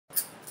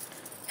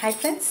Hi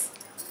friends,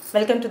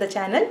 welcome to the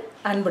channel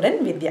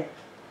Anbudan Vidya.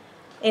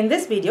 In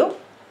this video,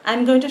 I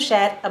am going to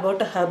share about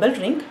a herbal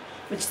drink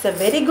which is a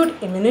very good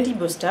immunity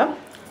booster.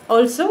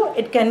 Also,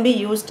 it can be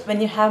used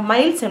when you have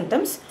mild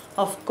symptoms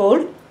of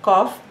cold,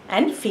 cough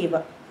and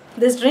fever.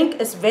 This drink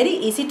is very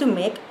easy to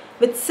make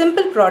with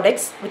simple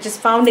products which is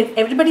found in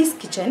everybody's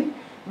kitchen,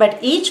 but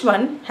each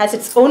one has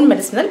its own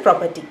medicinal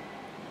property.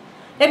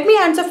 Let me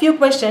answer a few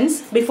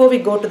questions before we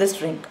go to this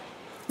drink.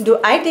 Do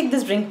I take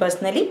this drink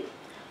personally?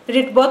 Did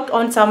it work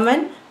on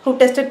someone who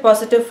tested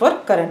positive for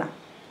corona?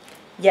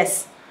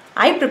 Yes,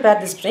 I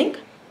prepare this drink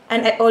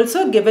and I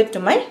also give it to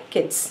my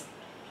kids.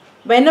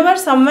 Whenever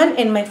someone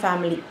in my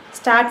family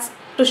starts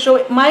to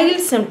show mild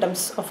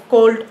symptoms of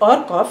cold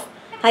or cough,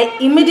 I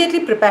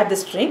immediately prepare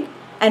this drink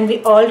and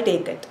we all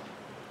take it.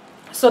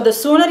 So the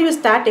sooner you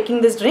start taking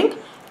this drink,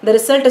 the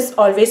result is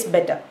always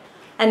better.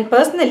 And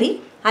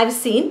personally, I've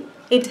seen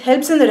it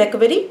helps in the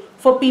recovery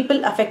for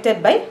people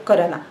affected by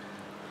corona.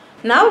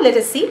 Now let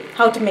us see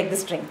how to make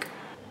this drink.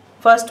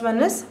 First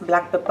one is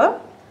black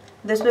pepper.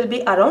 This will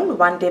be around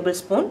 1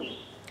 tablespoon.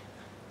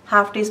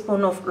 Half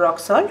teaspoon of rock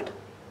salt.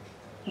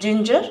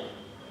 Ginger.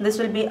 This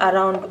will be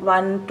around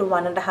 1 to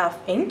 1.5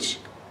 inch.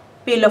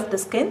 Peel off the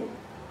skin.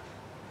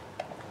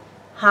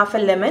 Half a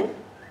lemon.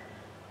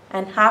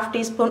 And half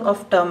teaspoon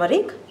of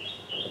turmeric.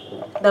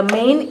 The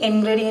main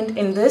ingredient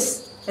in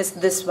this is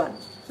this one,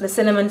 the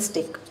cinnamon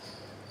stick.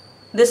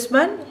 This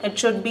one, it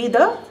should be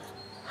the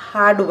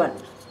hard one.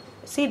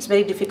 See, it's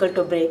very difficult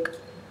to break.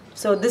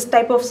 So this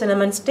type of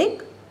cinnamon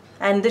stick,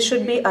 and this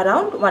should be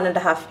around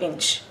 1.5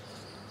 inch.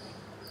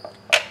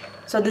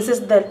 So this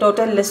is the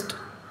total list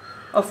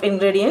of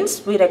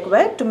ingredients we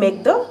require to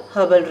make the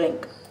herbal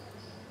drink.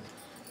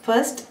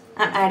 First,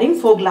 I'm adding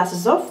 4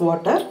 glasses of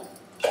water.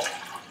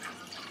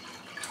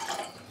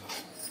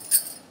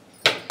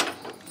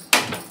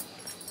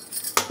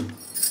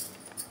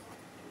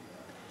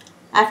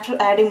 After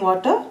adding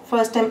water,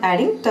 first I'm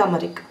adding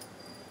turmeric.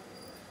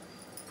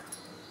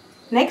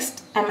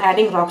 Next, I'm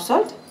adding rock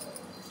salt,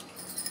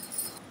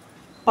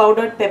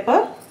 powdered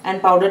pepper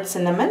and powdered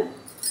cinnamon.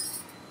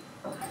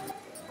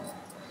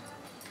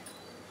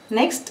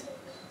 Next,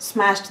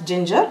 smashed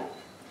ginger.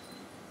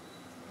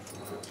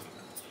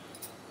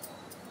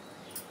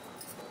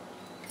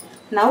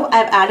 Now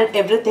I've added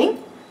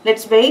everything.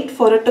 Let's wait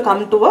for it to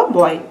come to a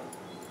boil.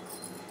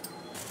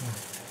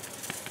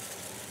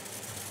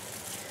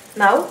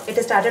 Now it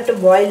has started to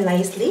boil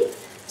nicely.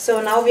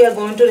 So now we are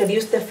going to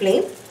reduce the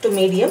flame to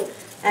medium.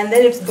 And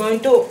then it's going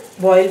to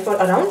boil for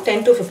around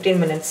 10 to 15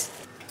 minutes.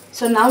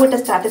 So now it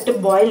has started to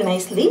boil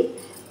nicely.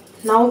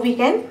 Now we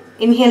can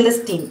inhale the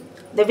steam.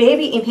 The way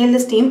we inhale the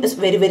steam is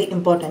very, very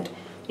important.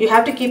 You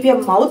have to keep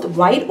your mouth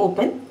wide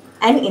open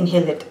and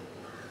inhale it.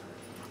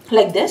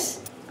 Like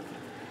this.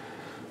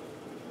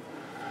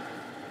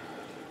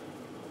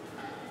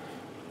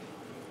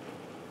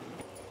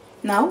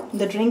 Now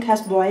the drink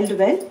has boiled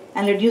well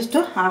and reduced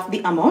to half the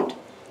amount.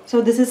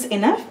 So this is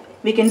enough.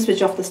 We can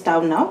switch off the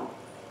stove now.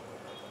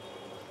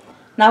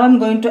 Now I'm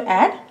going to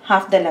add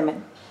half the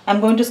lemon.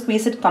 I'm going to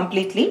squeeze it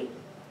completely.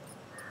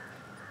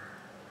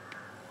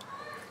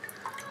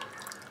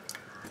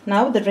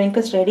 Now the drink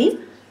is ready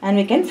and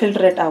we can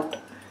filter it out.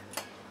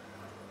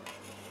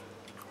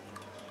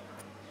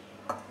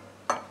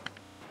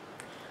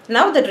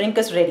 Now the drink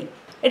is ready.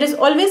 It is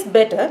always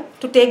better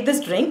to take this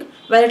drink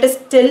while it is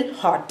still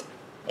hot.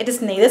 It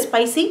is neither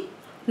spicy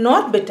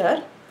nor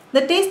bitter.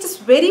 The taste is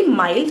very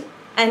mild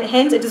and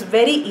hence it is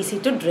very easy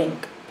to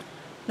drink.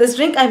 This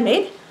drink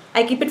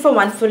I keep it for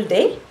 1 full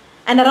day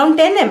and around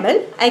 10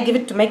 ml I give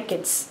it to my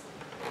kids.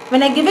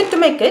 When I give it to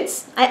my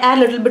kids, I add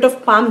a little bit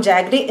of palm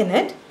jaggery in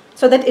it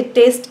so that it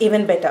tastes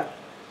even better.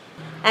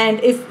 And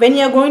when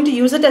you are going to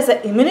use it as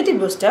an immunity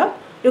booster,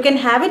 you can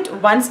have it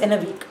once in a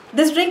week.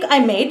 This drink I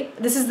made,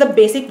 this is the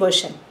basic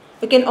version.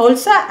 You can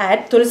also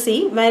add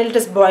tulsi when it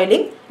is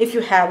boiling if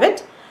you have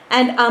it,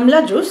 and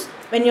amla juice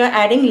when you are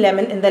adding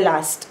lemon in the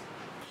last.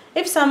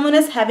 If someone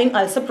is having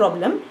ulcer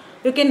problem,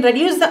 you can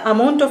reduce the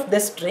amount of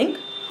this drink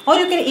or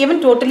you can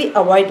even totally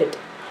avoid it.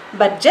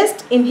 But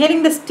just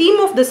inhaling the steam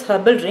of this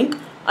herbal drink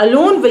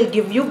alone will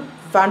give you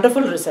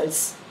wonderful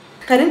results.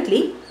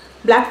 Currently,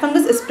 black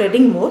fungus is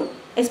spreading more,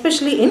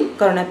 especially in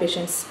corona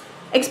patients.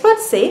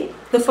 Experts say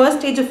the first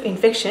stage of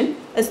infection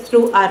is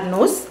through our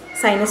nose,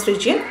 sinus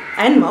region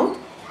and mouth,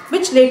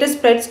 which later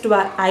spreads to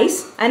our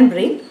eyes and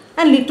brain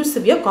and lead to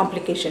severe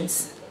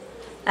complications.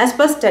 As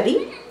per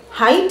study,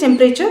 high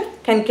temperature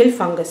can kill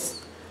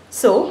fungus.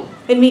 So,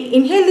 when we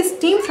inhale the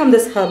steam from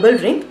this herbal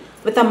drink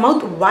with our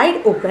mouth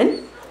wide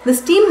open, the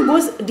steam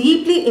goes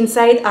deeply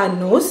inside our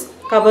nose,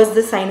 covers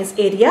the sinus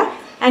area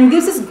and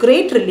gives us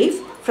great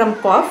relief from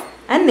cough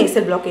and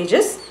nasal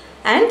blockages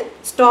and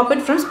stop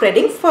it from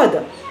spreading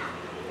further.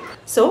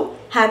 So,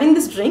 having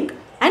this drink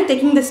and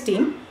taking the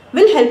steam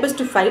will help us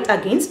to fight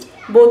against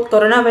both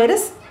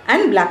coronavirus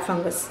and black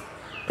fungus.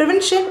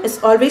 Prevention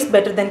is always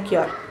better than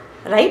cure,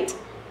 right?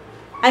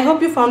 I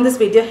hope you found this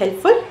video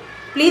helpful.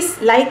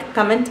 Please like,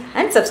 comment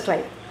and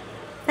subscribe.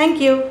 Thank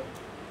you.